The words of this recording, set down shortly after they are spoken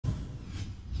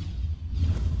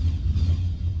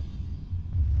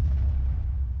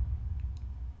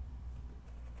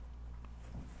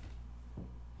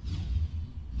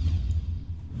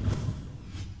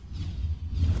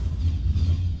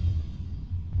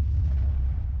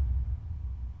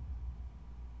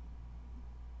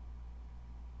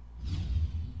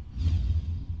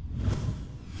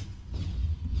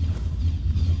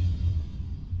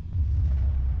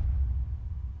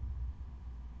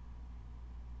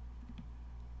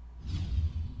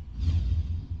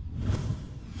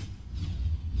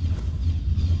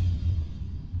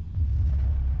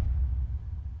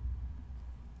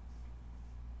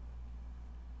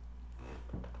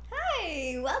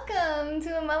welcome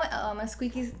to a moment. Oh, my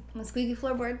squeaky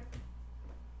floorboard.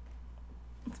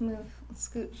 Let's move. Let's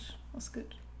scooch. We'll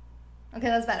scooch. Okay,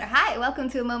 that's better. Hi, welcome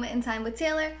to a moment in time with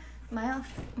Taylor. Am I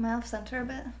off center a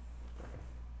bit?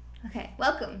 Okay,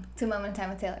 welcome to a moment in time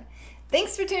with Taylor.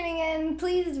 Thanks for tuning in.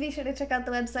 Please be sure to check out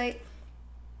the website,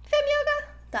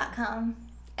 femyoga.com.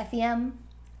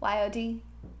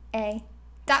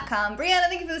 FEMYODA.com. Brianna,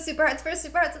 thank you for the super hearts. First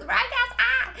super hearts of the broadcast.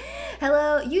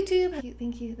 Hello, YouTube.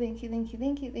 Thank you, and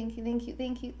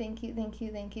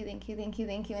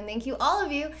thank you all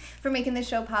of you for making this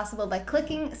show possible by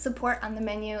clicking support on the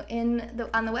menu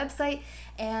on the website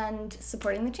and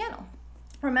supporting the channel.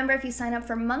 Remember, if you sign up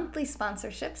for monthly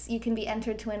sponsorships, you can be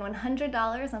entered to win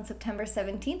 $100 on September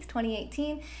 17th,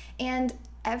 2018, and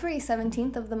every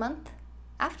 17th of the month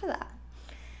after that.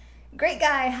 Great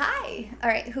guy, hi. All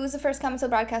right, who's the first comment to the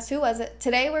broadcast? Who was it?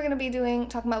 Today we're going to be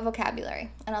talking about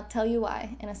vocabulary, and I'll tell you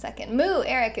why in a second. Moo,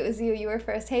 Eric, it was you. You were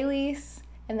first. Hey, Lise,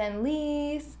 and then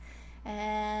Lise,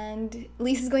 and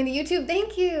Lise is going to YouTube.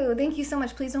 Thank you. Thank you so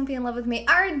much. Please don't be in love with me.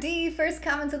 RD, first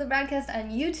comment to the broadcast on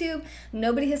YouTube.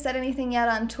 Nobody has said anything yet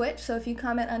on Twitch, so if you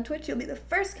comment on Twitch, you'll be the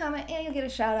first comment, and you'll get a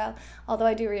shout out, although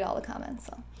I do read all the comments,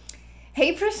 so.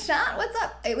 Hey Prashant, what's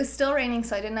up? It was still raining,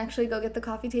 so I didn't actually go get the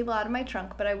coffee table out of my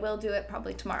trunk, but I will do it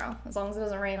probably tomorrow, as long as it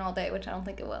doesn't rain all day, which I don't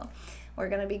think it will. We're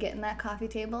going to be getting that coffee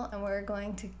table, and we're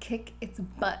going to kick its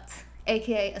butt,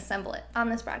 aka assemble it, on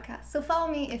this broadcast. So follow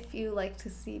me if you like to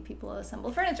see people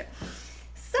assemble furniture.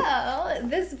 So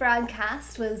this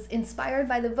broadcast was inspired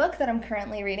by the book that I'm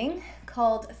currently reading,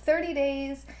 called 30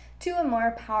 Days to a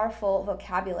More Powerful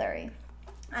Vocabulary.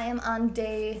 I am on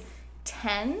day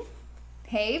 10.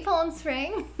 Hey, Poland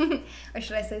Spring, or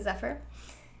should I say Zephyr?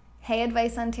 Hey,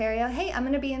 Advice Ontario. Hey, I'm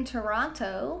going to be in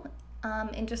Toronto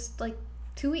in just like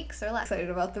 2 weeks or less. Excited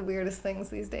about the weirdest things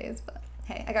these days, but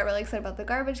hey, I got really excited about the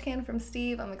garbage can from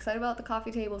Steve. I'm excited about the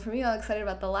coffee table from you. I'm excited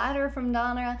about the ladder from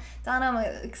Donna. I'm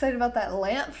excited about that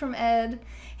lamp from Ed.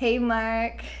 Hey,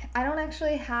 Mark. I don't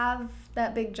actually have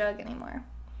that big jug anymore.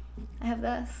 I have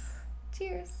this.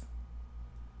 Cheers.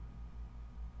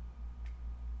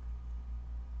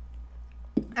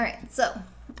 All right, so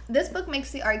this book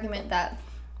makes the argument that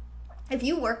if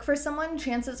you work for someone,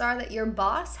 chances are that your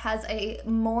boss has a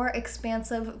more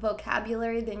expansive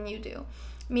vocabulary than you do,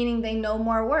 meaning they know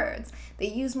more words, they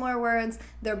use more words,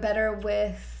 they're better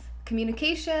with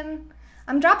communication.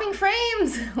 I'm dropping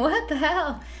frames! What the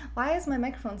hell? Why does my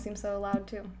microphone seem so loud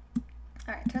too?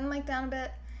 All right, turn the mic down a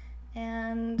bit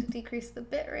and decrease the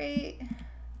bit rate.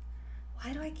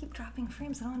 Why do I keep dropping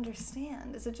frames? I don't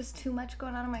understand. Is it just too much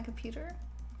going on my computer?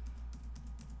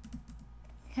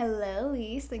 Hello,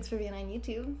 Lise. Thanks for being on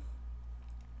YouTube.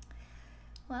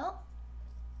 Well,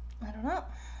 I don't know.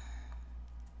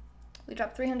 We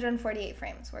dropped 348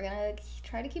 frames. We're going to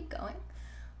try to keep going.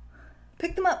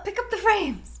 Pick them up. Pick up the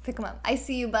frames. Pick them up. I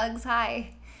see you, Bugs.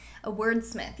 Hi. A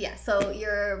wordsmith. Yeah, so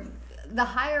the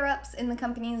higher-ups in the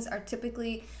companies are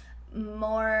typically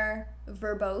more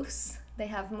verbose. They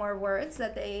have more words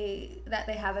that they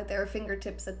have at their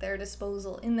fingertips, at their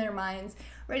disposal, in their minds,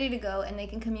 ready to go, and they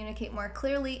can communicate more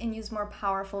clearly and use more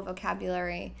powerful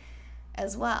vocabulary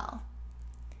as well.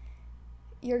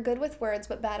 You're good with words,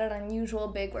 but bad at unusual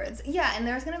big words. Yeah, and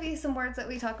there's going to be some words that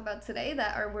we talk about today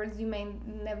that are words you may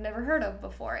have never heard of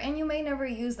before, and you may never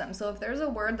use them. So if there's a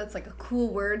word that's like a cool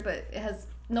word, but it has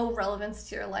no relevance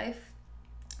to your life,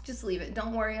 just leave it.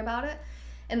 Don't worry about it.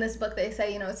 In this book, they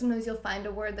say, sometimes you'll find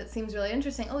a word that seems really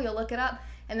interesting. Oh, you'll look it up,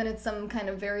 and then it's some kind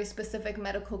of very specific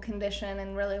medical condition,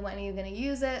 and really, when are you going to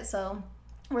use it? So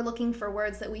we're looking for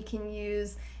words that we can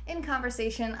use in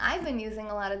conversation. I've been using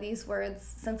a lot of these words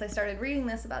since I started reading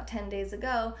this about 10 days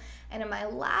ago, and in my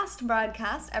last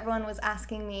broadcast, everyone was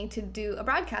asking me to do a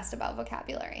broadcast about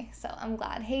vocabulary, so I'm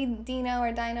glad. Hey, Dino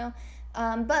or Dino.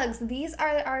 Bugs, these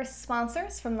are our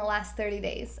sponsors from the last 30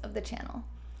 days of the channel.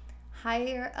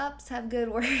 Higher ups have good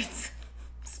words,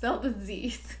 spelled with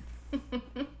Z's.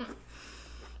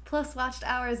 Plus watched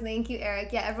hours, thank you,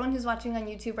 Eric. Yeah, everyone who's watching on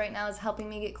YouTube right now is helping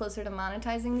me get closer to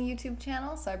monetizing the YouTube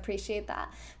channel, so I appreciate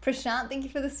that. Prashant, thank you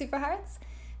for the super hearts.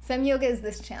 Fem Yoga is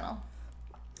this channel.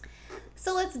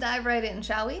 So let's dive right in,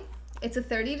 shall we? It's a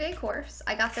 30-day course.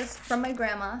 I got this from my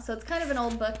grandma, so it's kind of an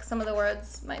old book. Some of the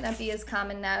words might not be as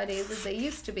common nowadays as they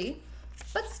used to be,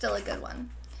 but still a good one.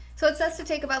 So it says to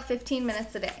take about 15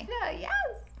 minutes a day. Yeah,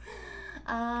 yes.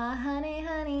 Honey,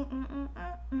 honey,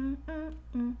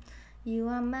 you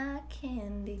are my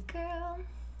candy girl.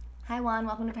 Hi, Juan.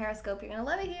 Welcome to Periscope. You're going to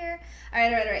love it here. All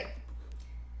right.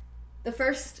 The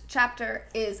first chapter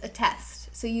is a test.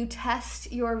 So you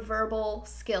test your verbal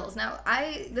skills. Now,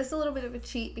 this is a little bit of a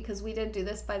cheat because we did do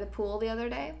this by the pool the other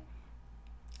day.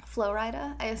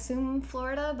 Florida. I assume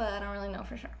Florida, but I don't really know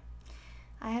for sure.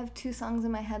 I have 2 songs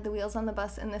in my head, The Wheels on the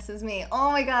Bus and This Is Me. Oh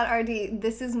my god, RD,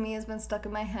 This Is Me has been stuck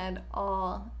in my head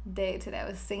all day today. I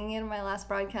was singing it in my last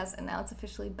broadcast and now it's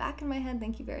officially back in my head.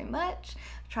 Thank you very much.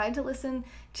 I tried to listen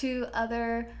to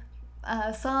other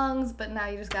songs, but now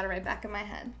you just got it right back in my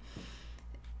head.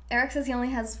 Eric says he only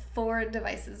has 4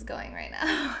 devices going right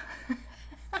now.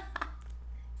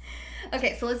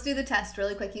 Okay, so let's do the test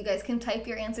really quick. You guys can type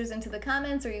your answers into the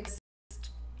comments, or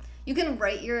you can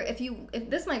write your, if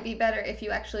this might be better if you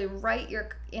actually write your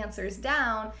answers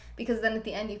down, because then at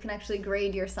the end you can actually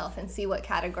grade yourself and see what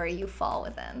category you fall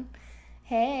within.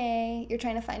 Hey, you're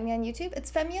trying to find me on YouTube? It's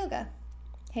Fem Yoga.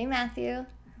 Hey, Matthew.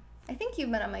 I think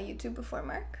you've been on my YouTube before,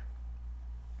 Mark.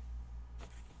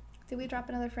 Did we drop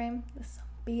another frame? This is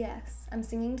BS. I'm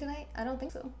singing tonight? I don't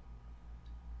think so.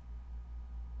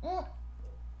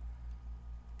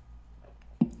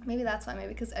 Maybe that's why. Maybe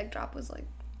because Egg Drop was like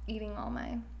eating all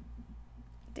my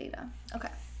data.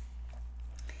 Okay.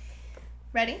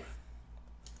 Ready?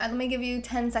 Let me give you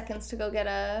 10 seconds to go get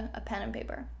a pen and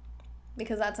paper,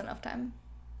 because that's enough time.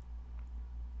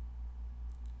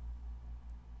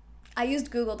 I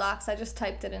used Google Docs. I just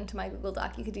typed it into my Google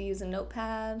Doc. You could use a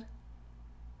notepad.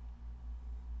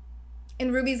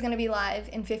 And Ruby's going to be live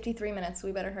in 53 minutes, so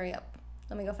we better hurry up.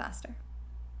 Let me go faster.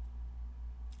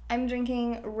 I'm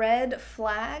drinking Red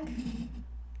Flag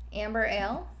Amber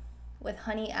Ale with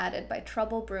honey added by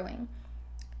Trouble Brewing.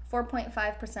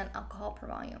 4.5% alcohol per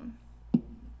volume.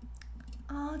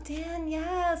 Oh, Dan,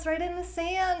 yes, right in the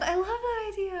sand. I love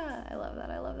that idea. I love that,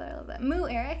 I love that, I love that. Moo,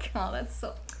 Eric. Oh, that's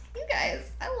so, you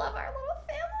guys, I love our little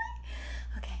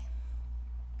family. Okay.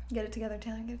 Get it together,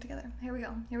 Taylor, get it together. Here we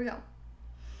go, here we go.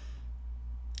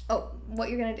 Oh, what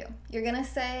you're gonna do. You're gonna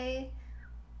say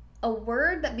a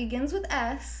word that begins with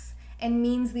S and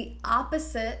means the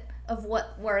opposite of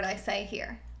what word I say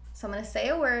here. So I'm going to say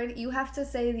a word. You have to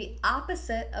say the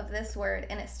opposite of this word,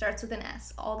 and it starts with an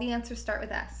S. All the answers start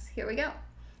with S. Here we go.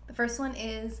 The first one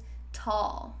is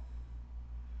tall.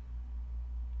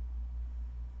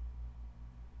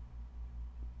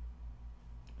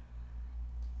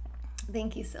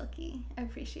 Thank you, Silky. I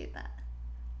appreciate that.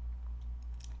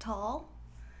 Tall,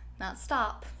 not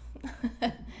stop.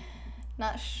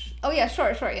 Not oh yeah,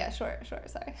 short, yeah, short,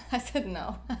 sorry. I said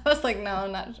no. I was like, no,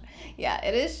 not yeah,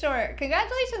 it is short.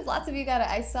 Congratulations, lots of you got it.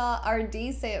 I saw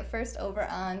RD say it first over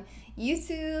on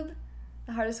YouTube.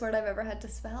 The hardest word I've ever had to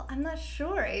spell. I'm not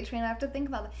sure, A-Train, I have to think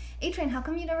about that. A-Train, how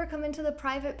come you never come into the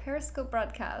private Periscope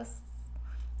broadcasts?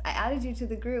 I added you to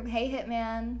the group. Hey,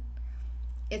 Hitman.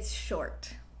 It's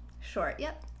short,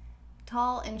 yep.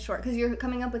 Tall and short, because you're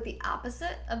coming up with the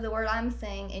opposite of the word I'm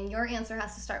saying, and your answer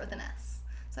has to start with an S.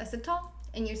 So I said tall,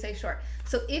 and you say short.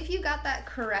 So if you got that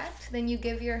correct, then you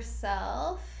give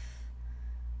yourself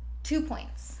 2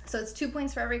 points. So it's 2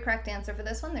 points for every correct answer. For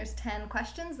this one, there's 10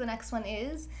 questions. The next one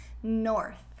is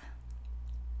north.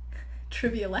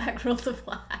 Trivia lag rules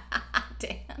apply.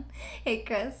 Dan. Hey,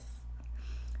 Chris.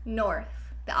 North.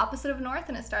 The opposite of north,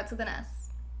 and it starts with an S.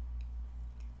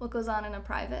 What goes on in a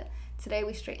private? Today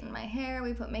we straightened my hair,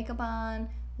 we put makeup on,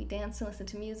 we danced and listened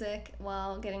to music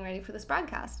while getting ready for this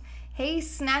broadcast. Hey,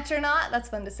 Snatch or Not, that's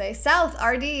fun to say. South,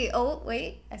 RD. Oh,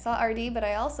 wait, I saw RD, but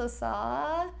I also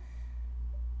saw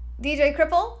DJ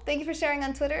Cripple. Thank you for sharing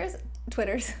on Twitters.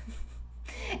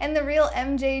 And the real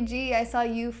MJG, I saw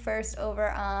you first over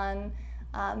on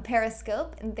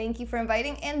Periscope, and thank you for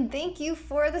inviting, and thank you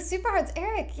for the super hearts.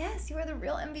 Eric, yes, you are the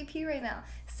real MVP right now.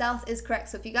 South is correct.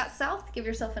 So if you got South, give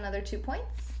yourself another 2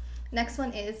 points. Next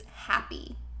one is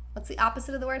happy. What's the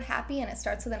opposite of the word happy? And it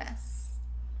starts with an S.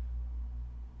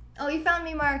 Oh, you found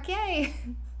me, Mark. Yay.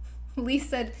 Lee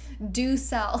said, due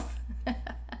south.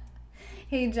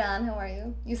 Hey, John, how are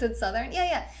you? You said southern?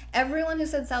 Yeah. Everyone who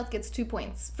said south gets 2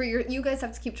 points. You guys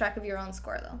have to keep track of your own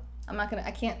score, though.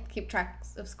 I can't keep track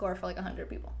of score for like 100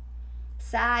 people.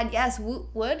 Sad, yes.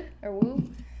 Wood or woo.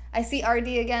 I see RD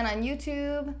again on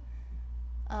YouTube.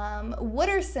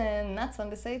 Wooderson, that's fun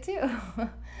to say too.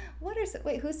 Wooderson,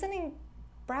 wait, who's sending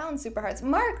brown super hearts?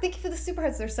 Mark, thank you for the super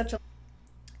hearts. They're such a...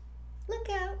 Look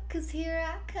out, cause here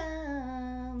I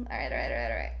come. All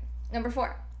right. Number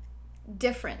 4,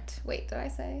 different. Wait, did I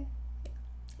say?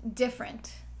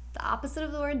 Different. The opposite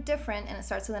of the word different, and it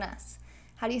starts with an S.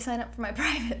 How do you sign up for my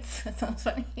privates? That sounds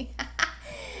funny.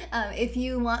 If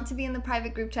you want to be in the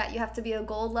private group chat, you have to be a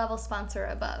gold level sponsor or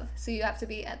above. So you have to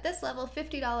be at this level,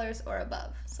 $50 or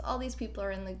above. So all these people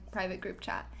are in the private group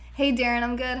chat. Hey, Darren,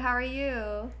 I'm good. How are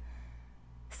you?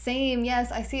 Same,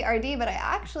 yes, I see RD, but I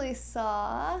actually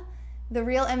saw The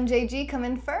real MJG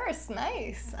coming first.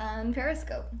 Nice. On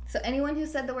Periscope. So anyone who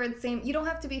said the word same, you don't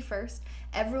have to be first.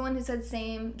 Everyone who said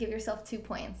same, give yourself 2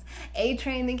 points.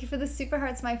 A-Train, thank you for the super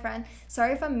hearts, my friend.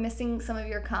 Sorry if I'm missing some of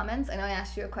your comments. I know I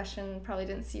asked you a question, probably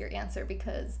didn't see your answer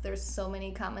because there's so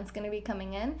many comments going to be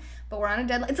coming in. But we're on a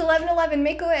deadline. It's 11:11.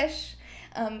 Make a wish.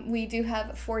 We do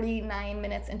have 49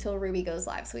 minutes until Ruby goes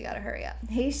live, so we got to hurry up.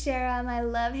 Hey, Shara, my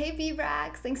love. Hey,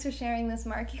 B-Brax. Thanks for sharing this,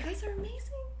 Mark. You guys are amazing.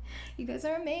 You guys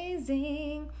are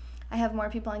amazing. I have more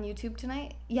people on YouTube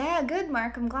tonight. Yeah, good,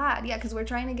 Mark. I'm glad. Yeah, because we're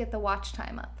trying to get the watch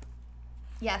time up.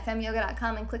 Yeah,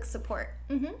 femyoga.com and click support.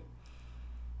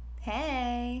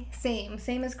 Hey, same.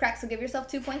 Same is correct. So give yourself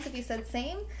 2 points if you said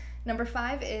same. Number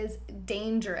 5 is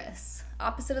dangerous.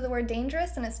 Opposite of the word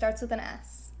dangerous, and it starts with an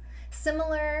S.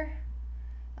 Similar.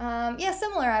 Yeah,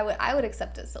 similar. I would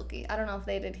accept it, Silky. I don't know if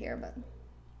they did here, but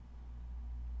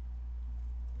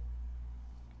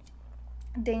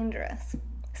dangerous.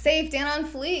 Safe. Dan on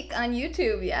Fleek on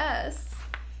YouTube. Yes.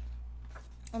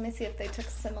 Let me see if they took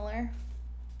similar.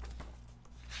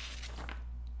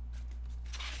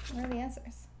 What are the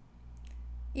answers?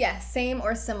 Yeah, same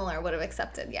or similar would have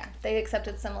accepted. Yeah, they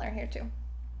accepted similar here too.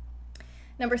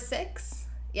 Number 6.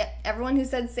 Yep, everyone who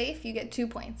said safe, you get 2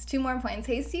 points. 2 more points.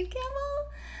 Hey, Steve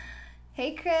Campbell.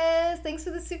 Hey, Chris. Thanks for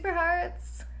the super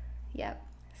hearts. Yep,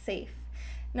 safe.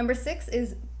 Number 6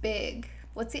 is big.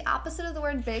 What's the opposite of the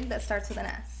word big that starts with an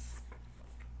S?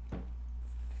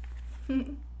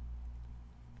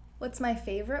 What's my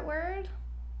favorite word?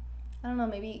 I don't know,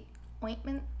 maybe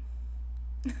ointment?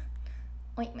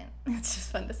 Ointment. It's just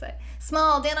fun to say.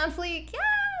 Small, Dan on Fleek.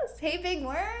 Yes! Hey, Big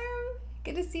Worm.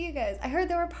 Good to see you guys. I heard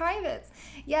there were privates.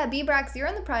 Yeah, B-Brax, you're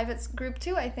in the privates group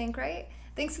too, I think, right?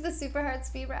 Thanks for the super hearts,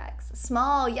 B-Brax.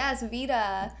 Small, yes,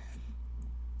 Vita.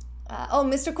 Oh,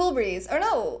 Mr. Coolbreeze. Or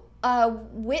no,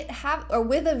 with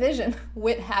a vision.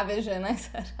 Wit-ha-vision, I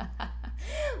said.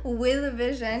 With a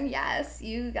vision, yes,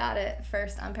 you got it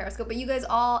first on Periscope. But you guys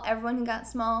everyone who got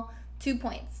small, 2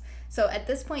 points. So at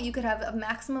this point, you could have a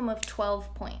maximum of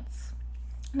 12 points.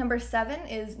 Number 7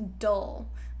 is dull.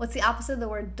 What's the opposite of the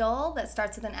word dull that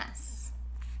starts with an S?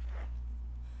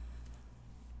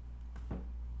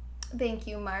 Thank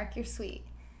you, Mark. You're sweet.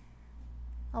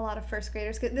 A lot of first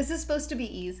graders. This is supposed to be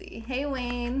easy. Hey,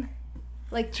 Wayne.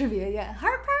 Like trivia, yeah.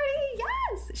 Heart party,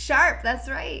 yes. Sharp, that's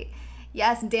right.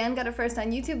 Yes, Dan got it first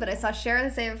on YouTube, but I saw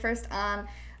Shara say it first on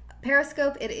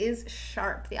Periscope. It is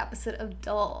sharp, the opposite of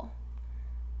dull.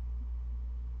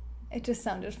 It just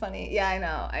sounded funny. Yeah, I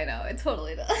know. It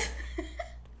totally does.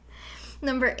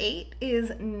 Number 8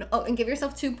 is, and give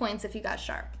yourself 2 points if you got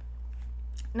sharp.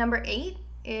 Number 8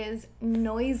 is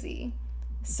noisy.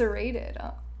 Serrated.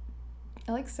 Oh,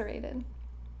 I like serrated.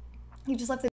 You just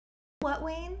left the, what,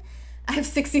 Wayne? I have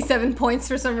 67 points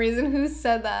for some reason. Who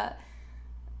said that?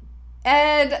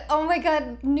 Ed. Oh my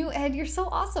God. New Ed, you're so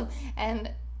awesome.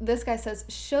 And this guy says,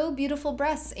 show beautiful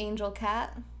breasts, Angel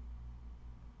Cat.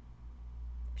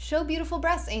 Show beautiful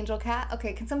breasts, Angel Cat.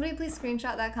 Okay, can somebody please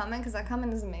screenshot that comment? Because that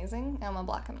comment is amazing. I'm gonna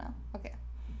block him now. Okay.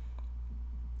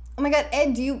 Oh my God,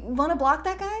 Ed, do you want to block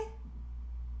that guy?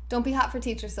 Don't be hot for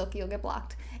teacher, Silky. You'll get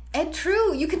blocked. Ed,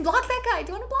 true. You can block that guy.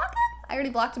 Do you want to block him? I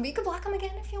already blocked him, but you can block him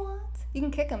again if you want. You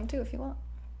can kick him too if you want.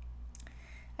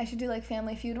 I should do like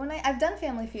Family Feud one night. I've done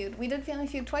Family Feud. We did Family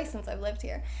Feud twice since I've lived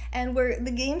here. And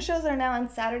the game shows are now on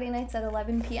Saturday nights at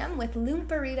 11 p.m. with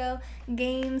Loomparito,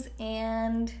 games,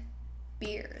 and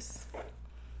beers.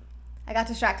 I got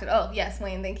distracted. Oh, yes,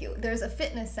 Wayne, thank you. There's a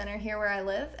fitness center here where I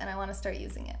live, and I want to start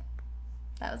using it.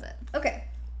 That was it. Okay.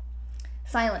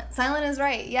 Silent. Silent is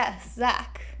right. Yes,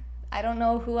 Zach. I don't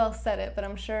know who else said it, but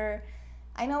I'm sure.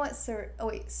 I know what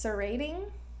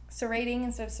serrating? Serrating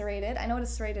instead of serrated. I know what a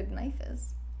serrated knife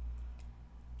is.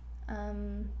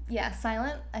 Yeah,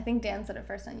 silent. I think Dan said it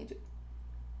first on YouTube.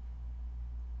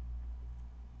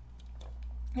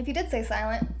 If you did say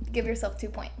silent, give yourself 2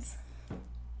 points.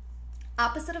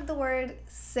 Opposite of the word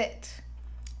sit.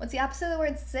 What's the opposite of the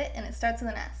word sit, and it starts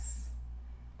with an S?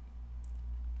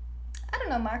 I don't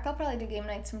know, Mark. I'll probably do game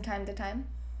nights from time to time.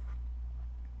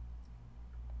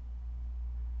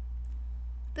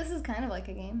 This is kind of like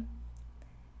a game.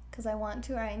 Because I want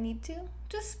to or I need to.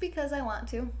 Just because I want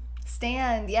to.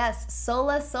 Stand, yes.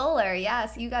 Sola Solar,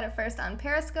 yes. You got it first on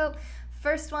Periscope.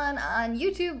 First one on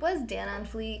YouTube was Dan on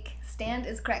Fleek. Stand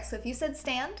is correct. So if you said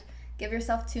stand, give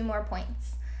yourself 2 more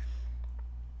points.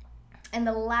 And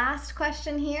the last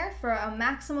question here, for a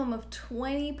maximum of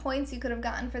 20 points you could have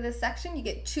gotten for this section, you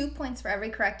get 2 points for every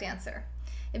correct answer.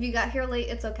 If you got here late,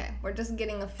 it's okay. We're just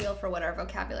getting a feel for what our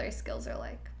vocabulary skills are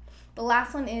like. The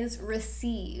last one is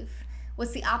receive.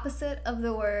 What's the opposite of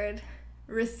the word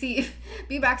receive?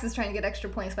 B-Brax is trying to get extra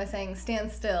points by saying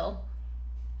stand still.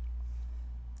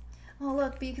 Oh,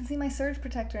 look, but you can see my surge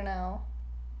protector now.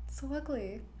 It's so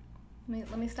ugly.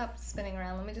 Let me stop spinning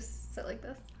around. Let me just sit like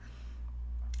this.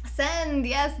 Send,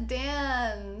 yes,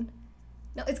 Dan.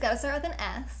 No, it's got to start with an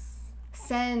S.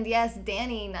 Send, yes,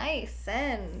 Danny, nice,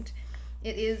 send.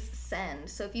 It is send.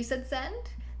 So if you said send,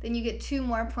 then you get 2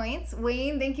 more points.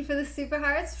 Wayne, thank you for the super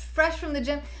hearts. Fresh from the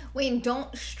gym. Wayne,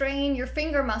 don't strain your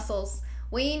finger muscles.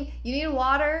 Wayne, you need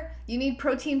water, you need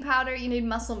protein powder, you need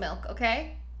muscle milk,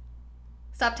 okay?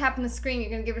 Stop tapping the screen, you're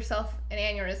gonna give yourself an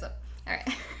aneurysm. All right.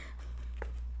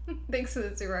 Thanks for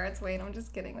the super hearts, Wayne, I'm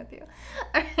just kidding with you.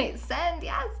 All right, send,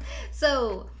 yes.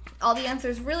 So all the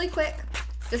answers really quick,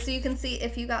 just so you can see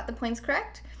if you got the points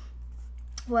correct,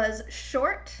 was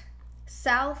short,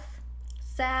 south,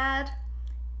 sad,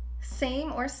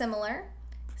 same or similar,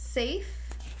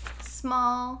 safe,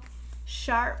 small,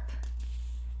 sharp,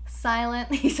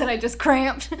 silent. He said I just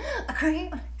cramped. A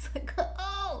cramp? He's like,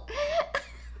 oh.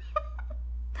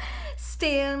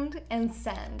 Stand and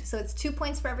send. So it's 2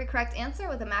 points for every correct answer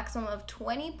with a maximum of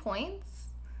 20 points.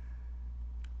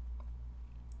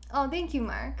 Oh, thank you,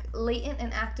 Mark. Latent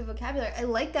and active vocabulary. I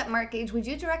like that, Mark Gage. Would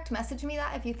you direct message me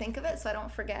that if you think of it so I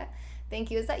don't forget? Thank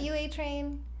you. Is that you,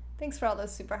 A-Train? Thanks for all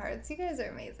those super hearts. You guys are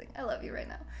amazing. I love you right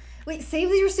now. Wait, save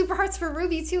your super hearts for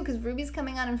Ruby too, because Ruby's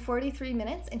coming on in 43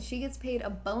 minutes and she gets paid a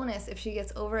bonus if she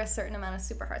gets over a certain amount of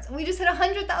super hearts. And we just hit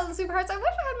 100,000 super hearts. I wish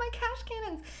I had my cash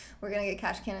cannons. We're going to get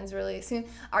cash cannons really soon.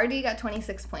 RD got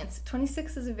 26 points.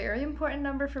 26 is a very important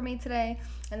number for me today.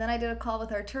 And then I did a call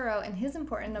with Arturo and his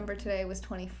important number today was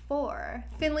 24.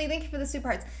 Finley, thank you for the super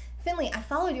hearts. Finley, I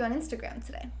followed you on Instagram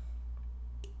today.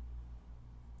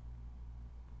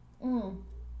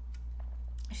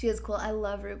 She is cool. I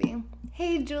love Ruby.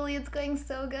 Hey, Julie, it's going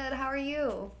so good. How are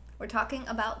you? We're talking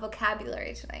about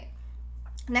vocabulary tonight.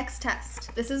 Next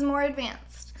test. This is more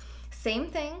advanced. Same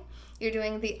thing. You're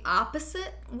doing the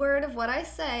opposite word of what I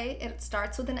say. It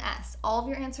starts with an S. All of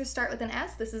your answers start with an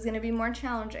S. This is going to be more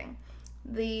challenging.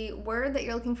 The word that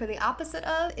you're looking for the opposite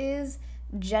of is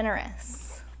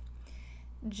generous.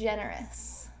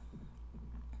 Generous.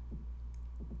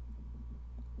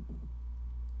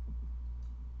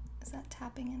 Is that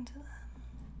tapping into the...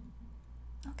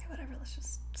 Okay, whatever. Let's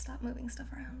just stop moving stuff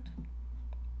around.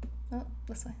 Oh,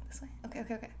 this way, this way.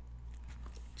 Okay.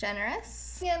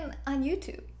 Generous. And on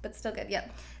YouTube, but still good.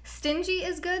 Yep. Stingy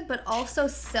is good, but also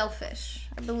selfish.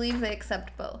 I believe they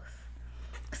accept both.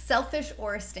 Selfish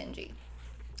or stingy.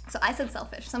 So I said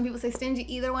selfish. Some people say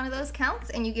stingy. Either one of those counts,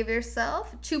 and you give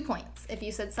yourself 2 points if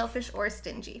you said selfish or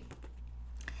stingy.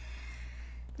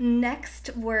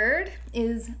 Next word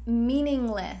is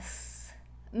meaningless.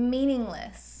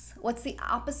 Meaningless. What's the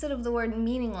opposite of the word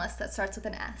meaningless that starts with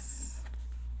an S?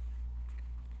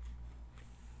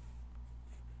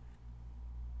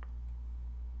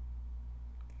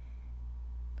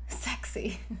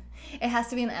 Sexy. It has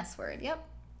to be an S word, yep.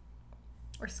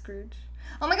 Or Scrooge.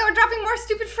 Oh my god, we're dropping more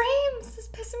stupid frames. This is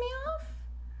pissing me off.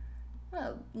 I'm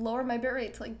gonna lower my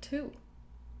bitrate to like 2.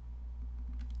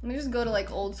 Let me just go to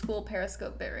like old school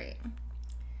Periscope bitrate.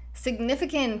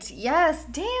 Significant, yes,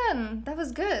 Dan, that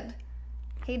was good.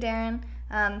 Hey Darren,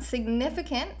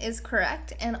 significant is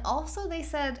correct, and also they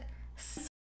said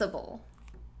sensible.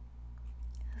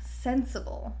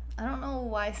 Sensible. I don't know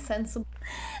why sensible.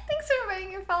 Thanks for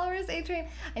inviting your followers, A-Train.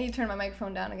 I need to turn my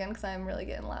microphone down again because I'm really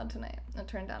getting loud tonight. I'll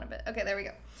turn down a bit. Okay, there we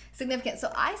go. Significant.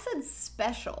 So I said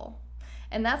special,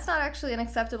 and that's not actually an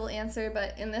acceptable answer,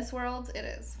 but in this world, it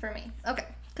is for me. Okay.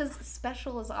 Because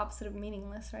special is the opposite of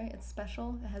meaningless, right? It's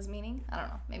special, it has meaning. I don't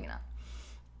know, maybe not.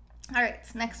 All right,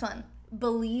 next one,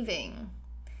 believing.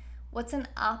 What's the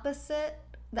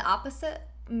opposite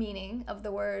meaning of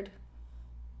the word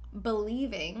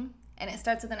believing, and it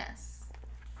starts with an S?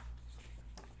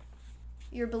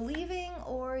 You're believing,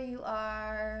 or you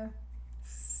are,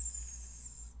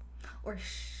 or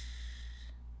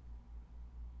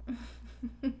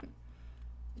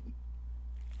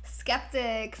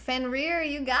Skeptic. Fenrir,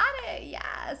 you got it.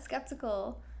 Yeah,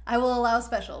 skeptical. I will allow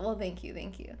special. Well, thank you.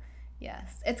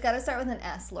 Yes. It's got to start with an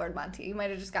S, Lord Monty. You might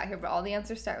have just got here, but all the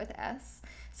answers start with S.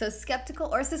 So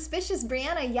skeptical or suspicious.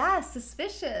 Brianna, yes,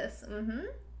 suspicious.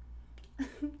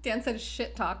 Dan said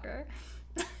shit talker.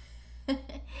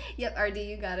 Yep, RD,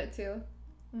 you got it too.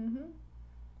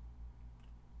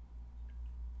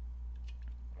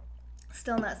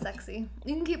 Still not sexy.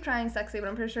 You can keep trying sexy, but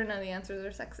I'm pretty sure none of the answers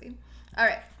are sexy. All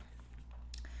right.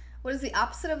 What is the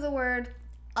opposite of the word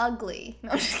ugly? No,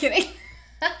 I'm just kidding.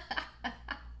 Oh,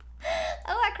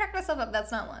 I cracked myself up.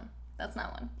 That's not one. That's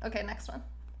not one. Okay, next one.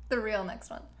 The real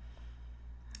next one.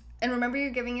 And remember,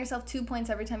 you're giving yourself 2 points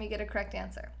every time you get a correct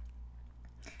answer.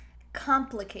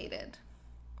 Complicated.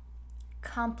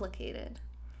 Complicated.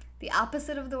 The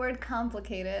opposite of the word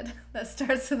complicated that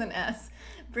starts with an S.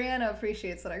 Brianna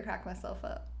appreciates that I crack myself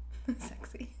up.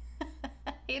 Sexy.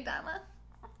 Hey, Donna.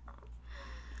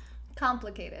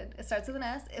 Complicated. It starts with an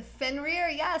S. Fenrir,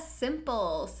 yes,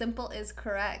 simple. Simple is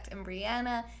correct. And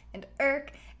Brianna and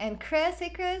Irk and Chris. Hey,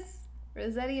 Chris.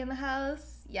 Rossetti in the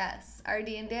house. Yes. RD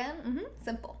and Dan.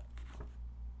 Simple.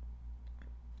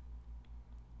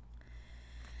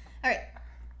 All right.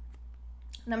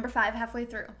 Number 5, halfway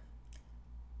through.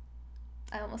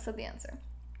 I almost said the answer.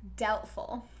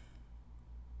 Doubtful.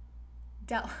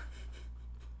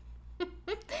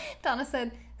 Donna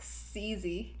said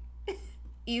seasy.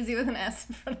 Easy with an S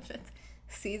in front of it.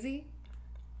 Seasy?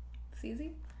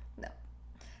 Seasy? No.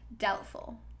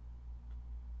 Doubtful.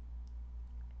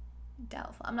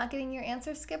 Doubtful. I'm not getting your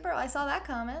answer, Skipper. Oh, I saw that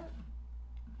comment.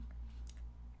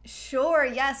 Sure,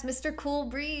 yes, Mr. Cool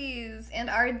Breeze and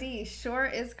RD. Sure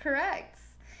is correct.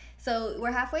 So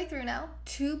we're halfway through now.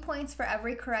 2 points for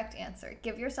every correct answer.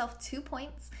 Give yourself 2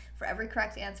 points for every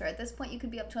correct answer. At this point, you could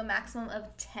be up to a maximum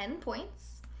of 10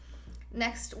 points.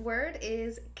 Next word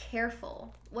is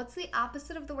careful. What's the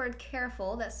opposite of the word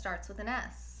careful that starts with an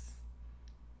S?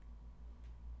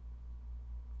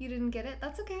 You didn't get it?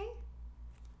 That's okay.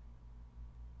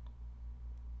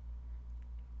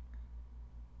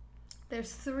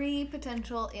 There's 3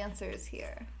 potential answers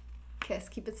here. Kiss,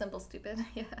 keep it simple, stupid.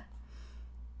 Yeah.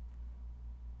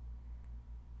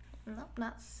 Nope,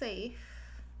 not safe.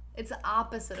 It's the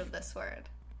opposite of this word.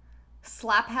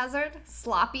 Slap hazard,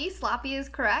 sloppy. Sloppy is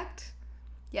correct.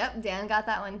 Yep, Dan got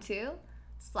that one too.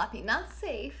 Sloppy, not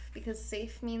safe, because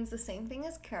safe means the same thing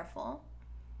as careful.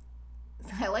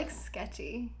 I like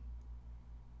sketchy.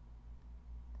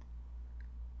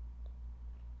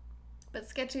 But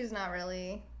sketchy is not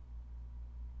really,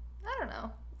 I don't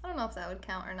know. I don't know if that would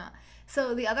count or not.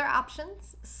 So the other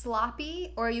options,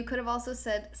 sloppy, or you could have also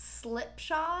said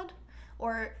slipshod,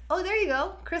 or, oh, there you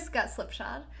go. Chris got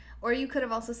slipshod. Or you could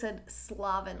have also said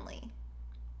slovenly.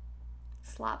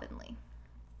 Slovenly.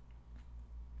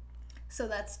 So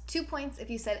that's 2 points if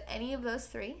you said any of those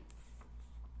 3.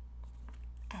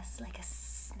 S like a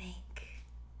snake.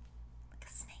 Like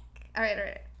a snake. All right,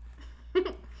 all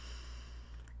right.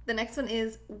 The next one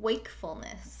is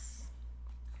wakefulness.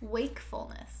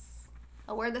 Wakefulness.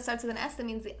 A word that starts with an S that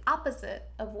means the opposite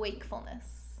of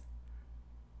wakefulness.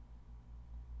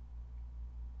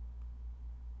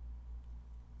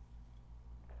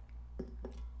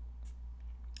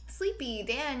 Sleepy.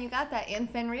 Dan, you got that. And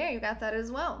Fenrir, you got that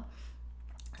as well.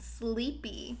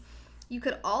 Sleepy. You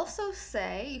could also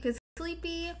say,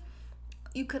 sleepy.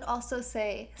 You could also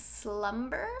say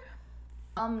slumber.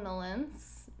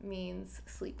 Somnolence means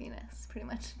sleepiness, pretty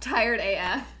much. Tired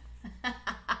AF.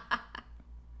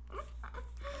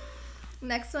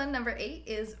 Next one, number 8,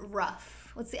 is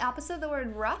rough. What's the opposite of the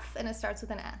word rough? And it starts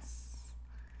with an S.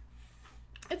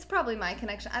 It's probably my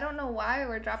connection. I don't know why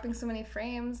we're dropping so many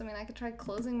frames. I mean, I could try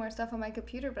closing more stuff on my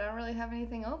computer, but I don't really have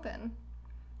anything open.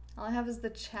 All I have is the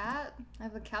chat. I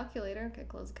have the calculator. Okay,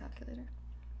 close the calculator.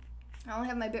 I only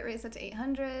have my bitrate set to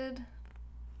 800.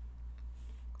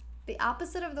 The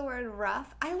opposite of the word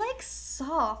rough. I like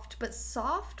soft, but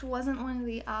soft wasn't one of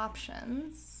the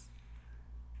options.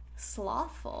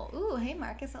 Slothful. Ooh, hey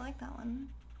Marcus, I like that one.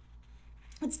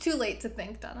 It's too late to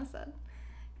think, Donna said.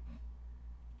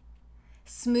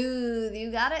 Smooth. You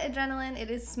got it, Adrenaline.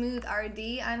 It is Smooth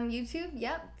RD on YouTube.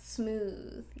 Yep,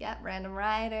 smooth. Yep, Random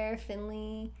Rider,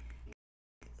 Finley.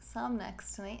 Some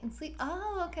next tonight and sleep.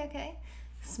 Oh, okay, okay.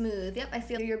 Smooth. Yep, I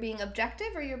see you're being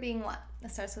objective or you're being what?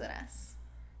 That starts with an S.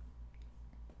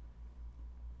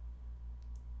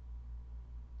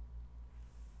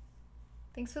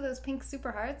 Thanks for those pink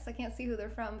super hearts. I can't see who they're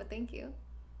from, but thank you.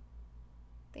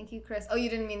 Thank you, Chris. Oh, you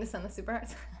didn't mean to send the super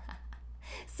hearts.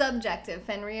 Subjective,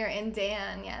 Fenrir and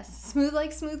Dan, yes. Smooth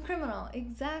like smooth criminal.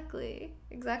 Exactly.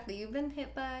 Exactly. You've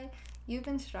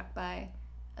been struck by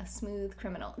a smooth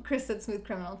criminal. Chris said smooth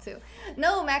criminal too.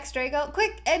 No, Max Drago.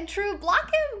 Quick, Ed True, block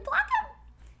him, block him.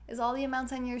 Is all the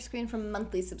amounts on your screen from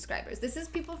monthly subscribers. This is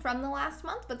people from the last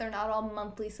month, but they're not all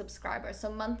monthly subscribers.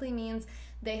 So monthly means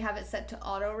they have it set to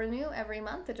auto renew every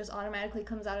month. It just automatically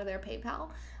comes out of their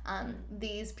PayPal.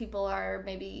 These people are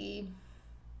maybe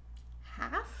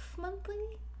half monthly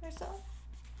or so.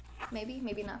 Maybe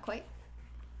not quite.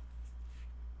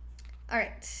 All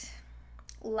right,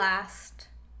 last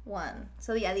one.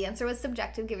 So yeah, the answer was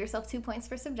subjective. Give yourself 2 points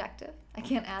for subjective. I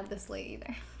can't add this late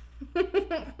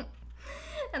either.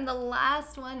 And the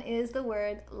last one is the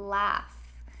word laugh.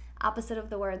 Opposite of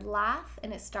the word laugh,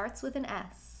 and it starts with an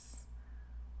S.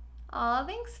 Aw,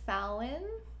 thanks, Fallon.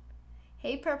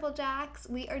 Hey, Purple Jacks.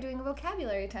 We are doing a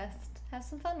vocabulary test. Have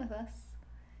some fun with us.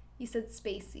 You said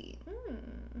spacey.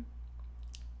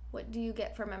 What do you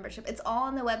get for membership? It's all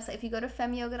on the website. If you go to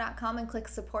femyoga.com and click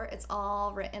support, it's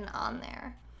all written on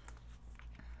there.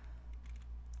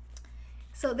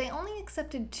 So they only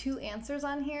accepted 2 answers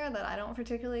on here that I don't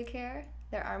particularly care.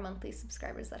 There are monthly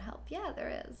subscribers that help. Yeah,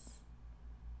 there is.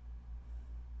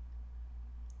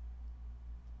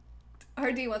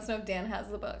 RD wants to know if Dan has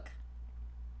the book.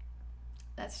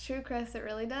 That's true, Chris. It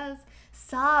really does.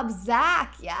 Sob,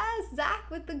 Zach. Yes,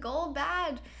 Zach with the gold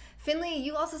badge. Finley,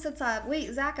 you also said sob.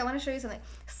 Wait, Zach, I want to show you something.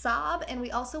 Sob, and we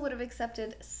also would have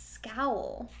accepted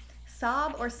scowl.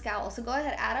 Sob or scowl. So go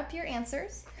ahead, add up your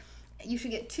answers. You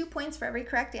should get 2 points for every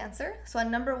correct answer. So on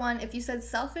number 1, if you said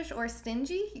selfish or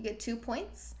stingy, you get 2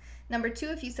 points. Number 2,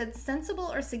 if you said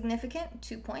sensible or significant,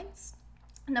 2 points.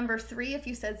 Number 3, if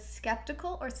you said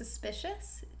skeptical or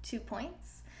suspicious, 2 points.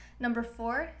 Number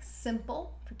 4,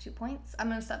 simple for 2 points. I'm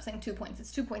gonna stop saying 2 points.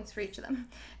 It's 2 points for each of them.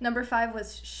 Number 5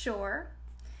 was sure.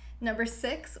 Number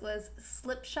 6 was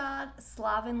slipshod,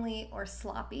 slovenly, or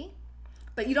sloppy.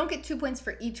 But you don't get 2 points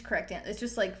for each correct answer. It's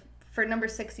just like for number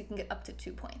 6, you can get up to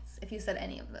 2 points if you said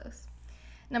any of those.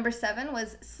 Number 7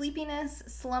 was sleepiness,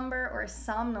 slumber, or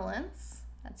somnolence.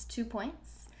 That's 2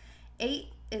 points.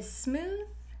 8 is smooth.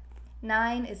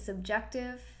 9 is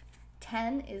subjective.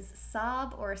 10 is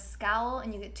sob or scowl,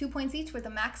 and you get 2 points each with a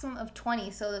maximum of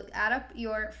 20. So add up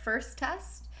your first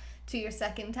test to your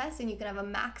second test, and you can have a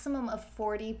maximum of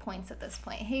 40 points at this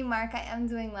point. Hey, Mark, I am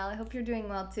doing well. I hope you're doing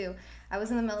well, too. I was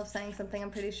in the middle of saying something,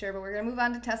 I'm pretty sure, but we're going to move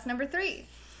on to test number 3.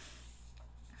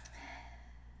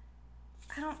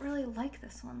 I don't really like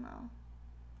this one, though.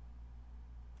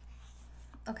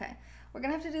 Okay, we're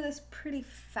going to have to do this pretty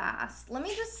fast. Let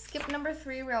me just skip number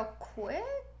 3 real quick.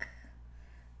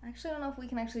 I actually don't know if we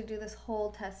can actually do this whole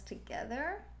test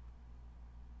together,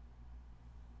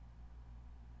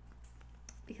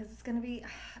 because it's gonna be,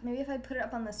 maybe if I put it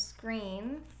up on the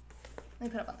screen. Let me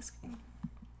put it up on the screen.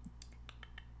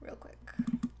 Real quick.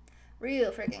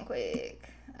 Real freaking quick.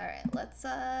 All right, let's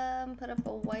put up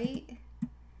a white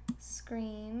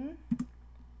screen.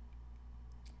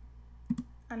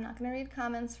 I'm not gonna read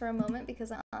comments for a moment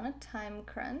because I'm on a time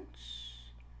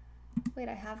crunch. Wait,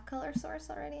 I have color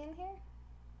source already in here?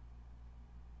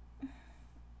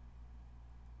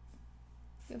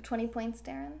 You have 20 points,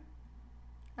 Darren?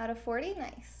 Out of 40?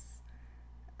 Nice.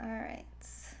 All right.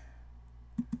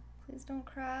 Please don't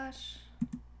crash.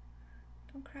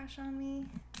 Don't crash on me.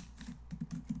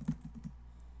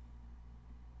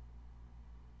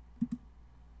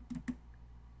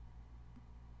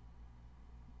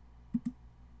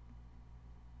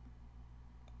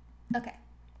 Okay.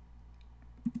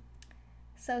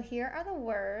 So here are the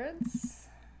words.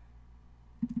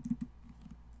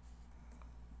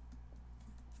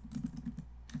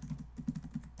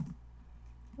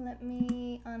 Let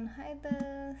me unhide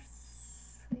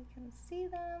this so you can see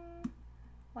them.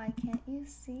 Why can't you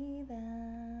see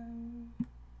them?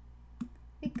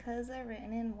 Because they're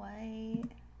written in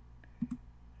white.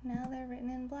 Now they're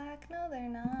written in black. No, they're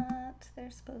not.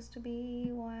 They're supposed to be.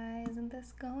 Why isn't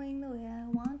this going the way I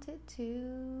want it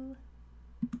to?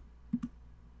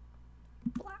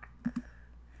 Black.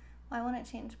 Why won't it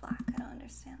change black? I don't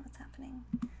understand what's happening.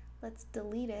 Let's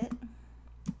delete it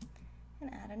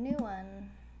and add a new one.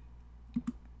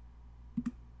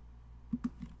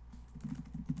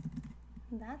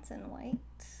 That's in white.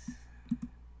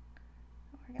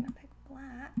 We're gonna pick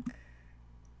black.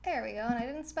 There we go, and I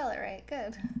didn't spell it right.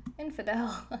 Good.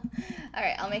 Infidel. All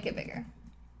right, I'll make it bigger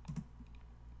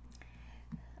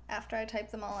after I type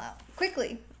them all out.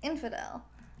 Quickly. Infidel.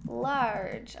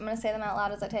 Large. I'm gonna say them out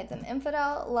loud as I type them.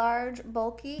 Infidel, large,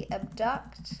 bulky,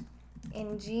 abduct,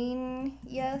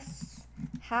 ingenious,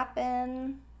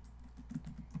 happen,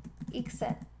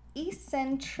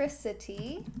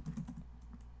 eccentricity,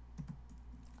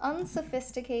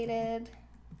 unsophisticated,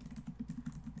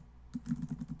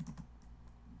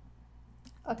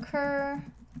 occur,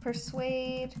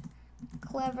 persuade,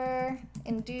 clever,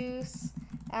 induce,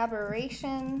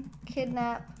 aberration,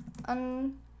 kidnap,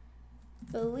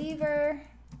 unbeliever,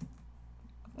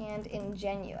 and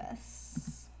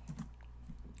ingenuous.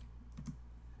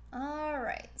 All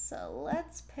right, so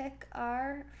let's pick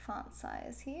our font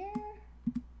size here.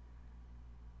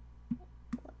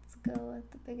 Let's go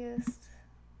with the biggest.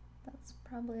 That's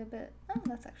probably a bit, oh,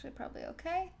 that's actually probably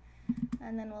okay.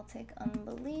 And then we'll take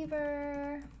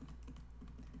unbeliever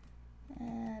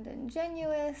and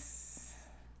ingenuous,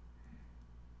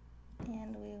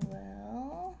 and we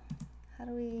will, how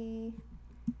do we,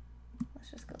 let's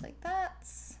just go like that.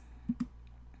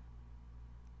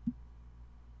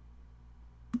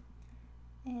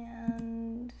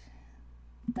 And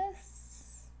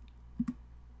this.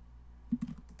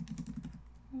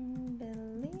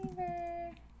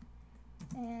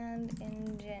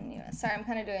 Sorry, I'm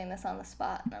kind of doing this on the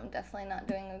spot, and I'm definitely not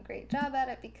doing a great job at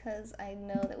it because I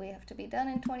know that we have to be done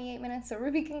in 28 minutes so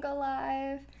Ruby can go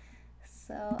live.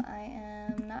 So I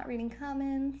am not reading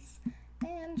comments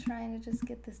and trying to just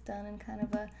get this done in kind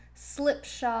of a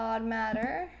slipshod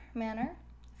manner,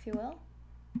 if you will.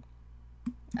 All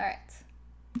right,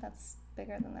 that's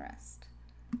bigger than the rest.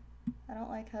 I don't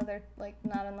like how they're like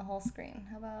not in the whole screen.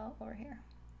 How about over here?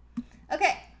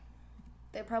 Okay,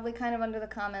 they're probably kind of under the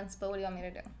comments, but what do you want me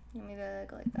to do? You want me to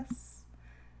go like this?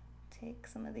 Take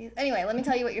some of these. Anyway, let me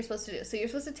tell you what you're supposed to do. So you're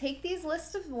supposed to take these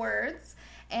lists of words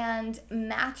and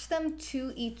match them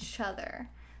to each other.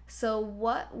 So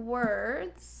what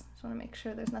words, just want to make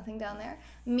sure there's nothing down there,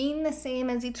 mean the same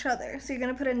as each other? So you're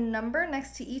going to put a number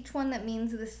next to each one that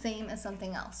means the same as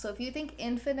something else. So if you think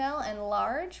infidel and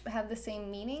large have the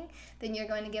same meaning, then you're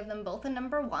going to give them both a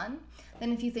number 1.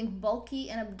 Then if you think bulky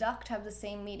and abduct have the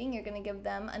same meaning, you're going to give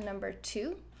them a number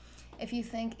 2. If you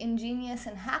think ingenious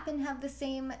and happen have the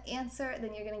same answer,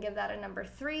 then you're going to give that a number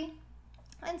 3,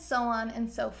 and so on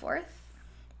and so forth.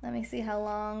 Let me see how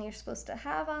long you're supposed to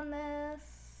have on this.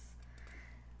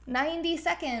 90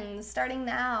 seconds, starting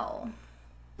now.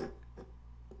 Oh,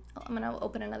 I'm going to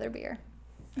open another beer.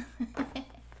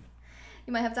 You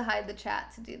might have to hide the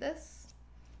chat to do this.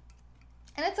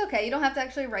 And it's okay. You don't have to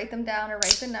actually write them down or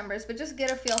write the numbers, but just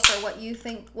get a feel for what you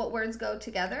think, what words go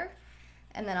together,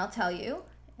 and then I'll tell you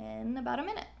in about a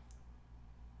minute.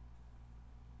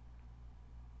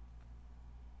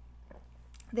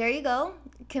 There you go.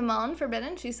 Kimon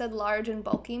Forbidden, she said large and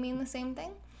bulky mean the same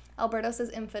thing. Alberto says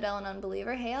infidel and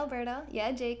unbeliever. Hey, Alberto.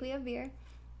 Yeah, Jake, we have beer.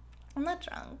 I'm not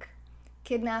drunk.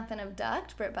 Kidnap and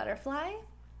abduct. Britt Butterfly.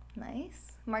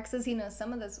 Nice. Mark says he knows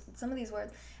some of these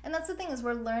words. And that's the thing, is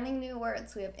we're learning new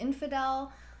words. We have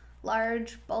infidel,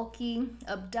 large, bulky,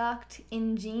 abduct,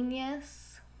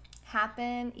 ingenious,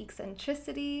 happen,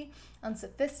 eccentricity,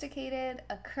 unsophisticated,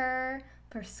 occur,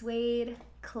 persuade,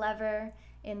 clever,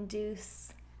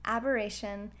 induce,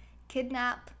 aberration,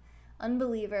 kidnap,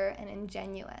 unbeliever, and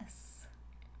ingenuous.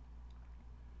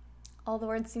 All the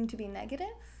words seem to be negative?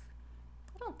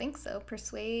 I don't think so.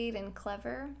 Persuade and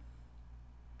clever.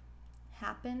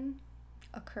 Happen.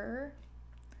 Occur.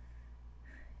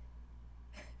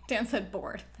 Dan said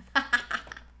bored.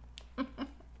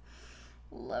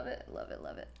 Love it, love it,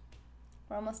 love it.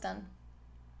 We're almost done.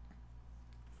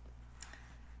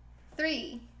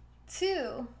 3,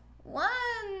 2, 1.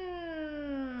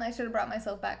 I should have brought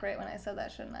myself back right when I said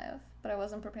that, shouldn't I have? But I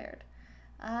wasn't prepared.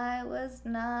 I was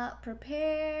not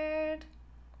prepared.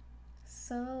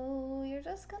 So you're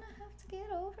just gonna have to get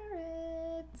over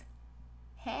it.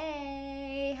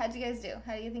 Hey, how'd you guys do?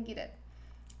 How do you think you did?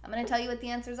 I'm gonna tell you what the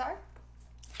answers are.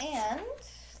 And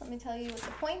let me tell you what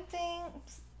the pointing,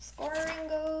 scoring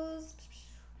goes.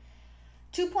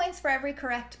 2 points for every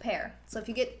correct pair. So if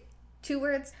you get 2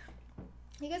 words,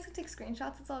 you guys can take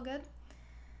screenshots, it's all good.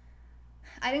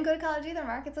 I didn't go to college either,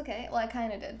 Mark, it's okay. Well, I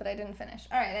kind of did, but I didn't finish.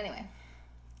 All right, anyway.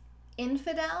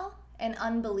 Infidel and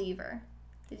unbeliever.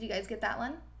 Did you guys get that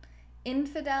one?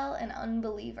 Infidel and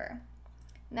unbeliever.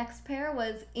 Next pair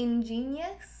was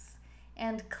ingenious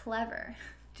and clever.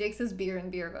 Jake says beer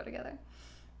and beer go together.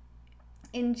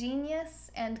 Ingenious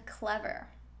and clever.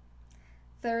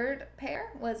 Third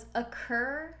pair was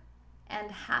occur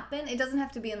and happen. It doesn't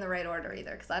have to be in the right order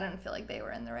either, because I don't feel like they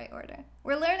were in the right order.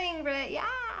 We're learning, Britt. Yeah.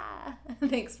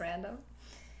 Thanks, random.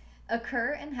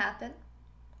 Occur and happen.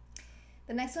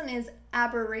 The next one is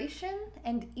aberration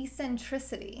and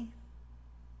eccentricity.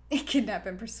 Kidnap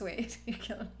and persuade. You're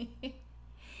killing me.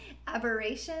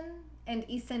 Aberration and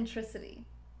eccentricity.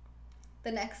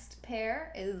 The next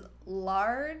pair is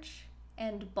large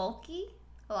and bulky.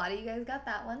 A lot of you guys got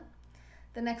that one.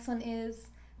 The next one is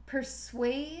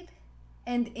persuade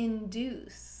and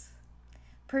induce.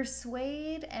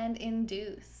 Persuade and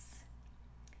induce.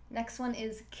 Next one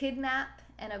is kidnap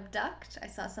and abduct. I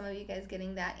saw some of you guys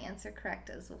getting that answer correct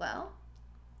as well.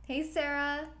 Hey,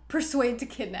 Sarah. Persuade to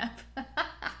kidnap.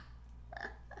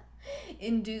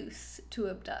 Induce to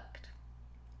abduct.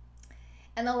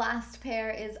 And the last pair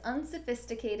is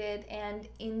unsophisticated and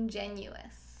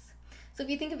ingenuous. So if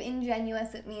you think of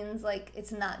ingenuous, it means like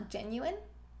it's not genuine.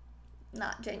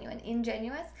 Not genuine,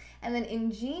 ingenuous. And then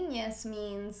ingenious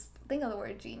means, think of the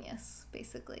word genius,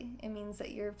 basically. It means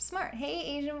that you're smart.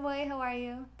 Hey, Asian boy, how are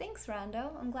you? Thanks,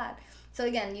 Rondo. I'm glad. So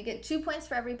again, you get 2 points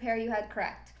for every pair you had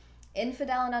correct.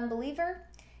 Infidel and unbeliever,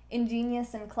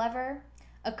 ingenious and clever,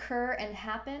 occur and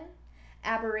happen,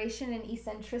 aberration and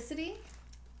eccentricity,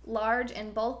 large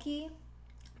and bulky,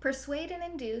 persuade and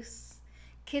induce,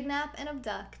 kidnap and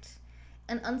abduct,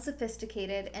 and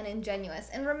unsophisticated and ingenuous.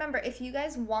 And remember, if you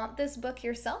guys want this book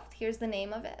yourself, here's the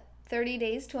name of it. 30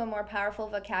 Days to a More Powerful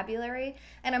Vocabulary,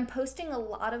 and I'm posting a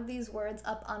lot of these words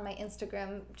up on my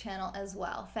Instagram channel as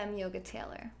well, Fem Yoga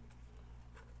Taylor.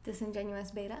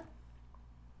 Disingenuous Beta.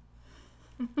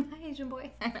 Hi, Asian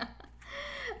boy. All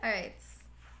right,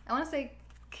 I want to say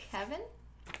Kevin,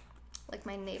 like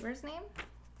my neighbor's name.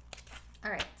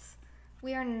 All right,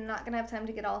 we are not gonna have time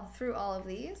to get through all of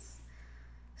these,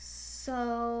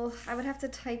 so I would have to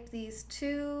type these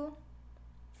two.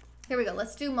 Here we go.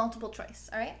 Let's do multiple choice.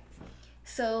 All right.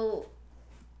 So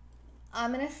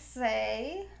I'm gonna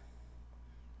say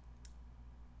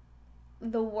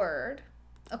the word.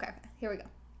 Okay. Here we go.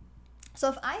 So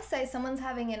if I say someone's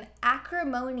having an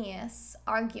acrimonious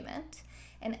argument,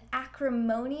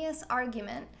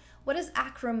 what does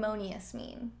acrimonious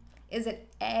mean? Is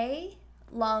it A,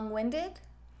 long-winded,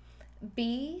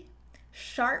 B,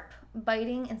 sharp,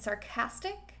 biting, and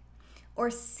sarcastic, or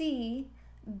C,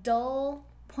 dull,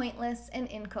 pointless, and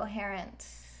incoherent?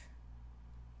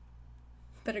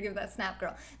 Better give that snap,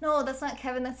 girl. No, that's not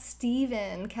Kevin, that's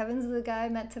Steven. Kevin's the guy I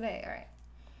met today. All right.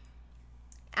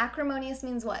 Acrimonious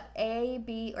means what? A,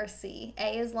 B, or C?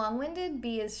 A is long-winded,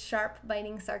 B is sharp,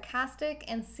 biting, sarcastic,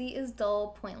 and C is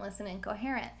dull, pointless, and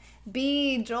incoherent.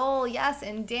 B, Joel, yes,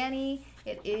 and Danny,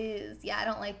 it is. Yeah, I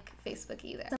don't like Facebook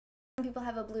either. Some people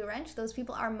have a blue wrench. Those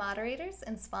people are moderators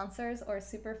and sponsors or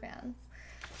super fans.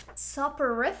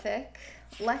 Soporific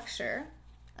lecture,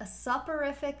 a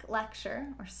soporific lecture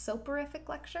or soporific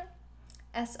lecture,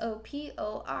 S-O-P-O-R-I-F-I-C,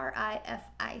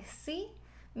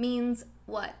 means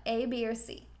what? A, B, or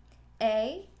C?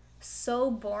 A, so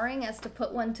boring as to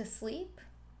put one to sleep.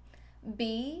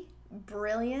 B,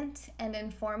 brilliant and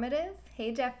informative.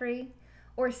 Hey, Jeffrey.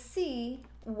 Or C,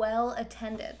 well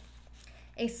attended.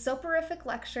 A soporific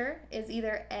lecture is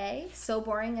either A, so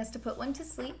boring as to put one to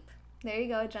sleep. There you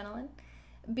go, gentlemen.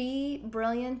 B,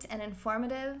 brilliant and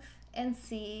informative. And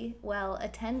C, well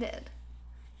attended.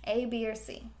 A, B, or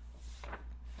C?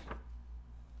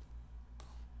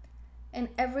 And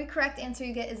every correct answer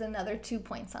you get is another 2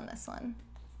 points on this one.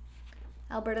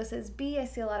 Alberto says B. I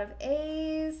see a lot of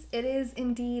A's. It is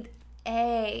indeed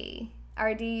A.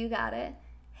 RD, you got it.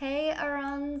 Hey,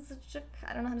 Aranzchuk.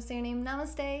 I don't know how to say your name.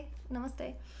 Namaste.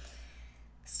 Namaste.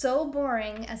 So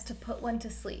boring as to put one to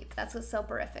sleep. That's what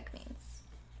soporific means.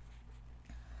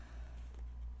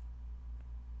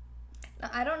 Now,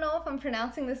 I don't know if I'm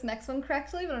pronouncing this next one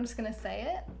correctly, but I'm just going to say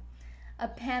it. A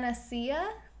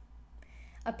panacea.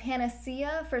 A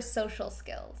panacea for social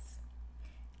skills.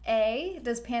 A,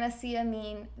 does panacea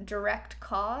mean direct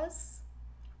cause?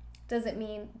 Does it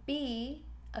mean B,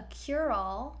 a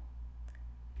cure-all?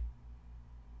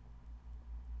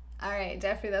 All right,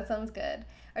 Jeffrey, that sounds good.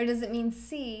 Or does it mean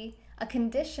C, a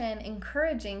condition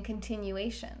encouraging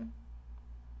continuation?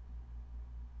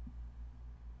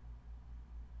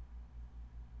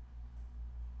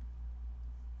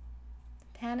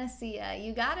 Panacea.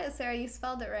 You got it, Sarah. You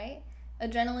spelled it right.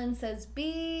 Adrenaline says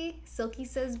B. Silky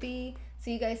says B.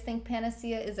 So you guys think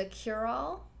panacea is a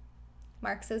cure-all?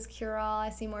 Mark says cure-all. I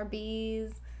see more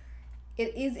B's.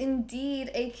 It is indeed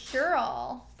a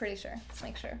cure-all. Pretty sure. Let's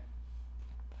make sure.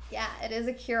 Yeah, it is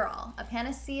a cure-all. A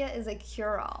panacea is a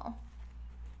cure-all.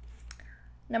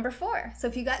 Number 4. So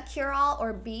if you got cure-all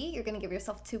or B, you're going to give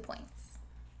yourself 2 points.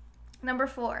 Number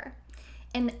 4.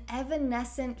 An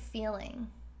evanescent feeling.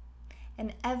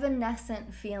 An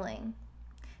evanescent feeling.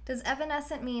 Does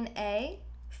evanescent mean A,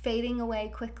 fading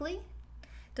away quickly?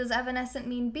 Does evanescent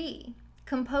mean B,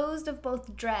 composed of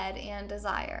both dread and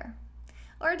desire?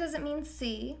 Or does it mean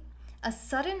C, a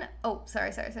sudden, oh, sorry,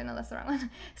 no, that's the wrong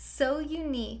one. So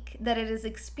unique that it is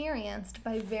experienced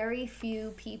by very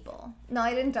few people. No,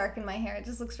 I didn't darken my hair. It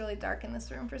just looks really dark in this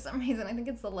room for some reason. I think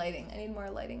it's the lighting. I need more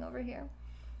lighting over here.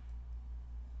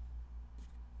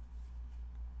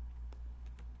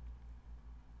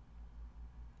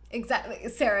 Exactly,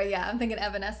 Sarah, yeah, I'm thinking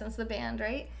Evanescence, the band,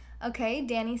 right? Okay,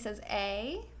 Danny says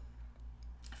A,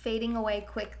 fading away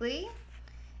quickly,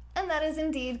 and that is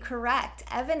indeed correct.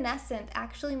 Evanescent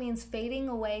actually means fading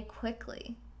away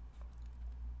quickly.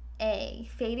 A,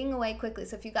 fading away quickly.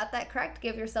 So if you got that correct,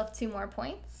 give yourself 2 more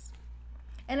points.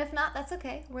 And if not, that's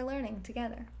okay, we're learning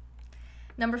together.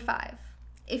 Number 5,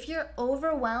 if you're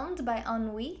overwhelmed by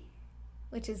ennui,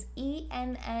 which is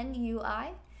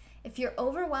E-N-N-U-I, if you're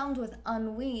overwhelmed with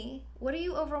ennui, what are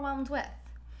you overwhelmed with?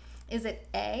 Is it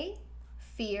A,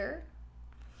 fear?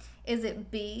 Is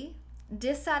it B,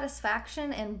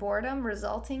 dissatisfaction and boredom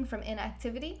resulting from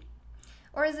inactivity?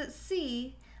 Or is it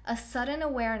C, a sudden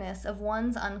awareness of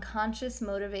one's unconscious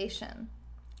motivation?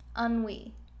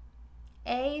 Ennui.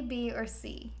 A, B, or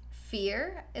C?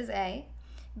 Fear is A.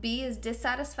 B is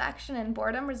dissatisfaction and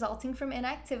boredom resulting from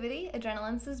inactivity.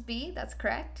 Adrenaline says B, that's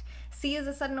correct. C is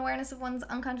a sudden awareness of one's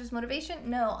unconscious motivation.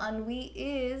 No, ennui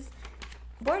is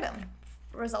boredom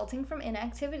resulting from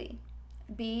inactivity.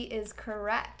 B is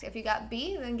correct. If you got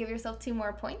B, then give yourself 2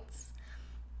 more points.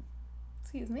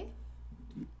 Excuse me.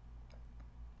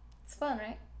 It's fun,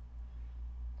 right?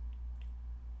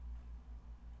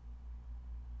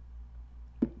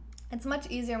 It's much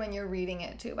easier when you're reading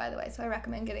it too, by the way, so I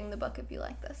recommend getting the book if you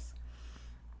like this.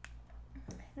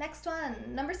 Next one,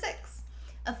 number 6.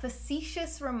 A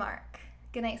facetious remark.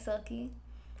 Good night, Silky.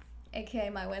 AKA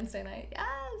my Wednesday night.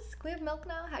 Yes! Can we have milk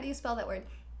now? How do you spell that word?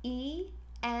 E-N-N-U-I.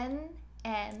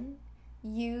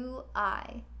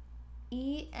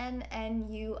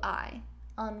 E-N-N-U-I.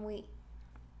 Ennui.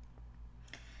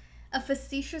 A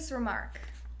facetious remark.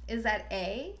 Is that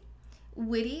A,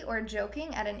 witty or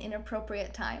joking at an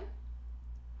inappropriate time?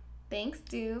 Thanks,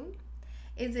 Doom.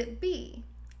 Is it B,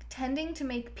 tending to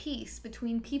make peace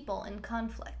between people in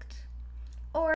conflict?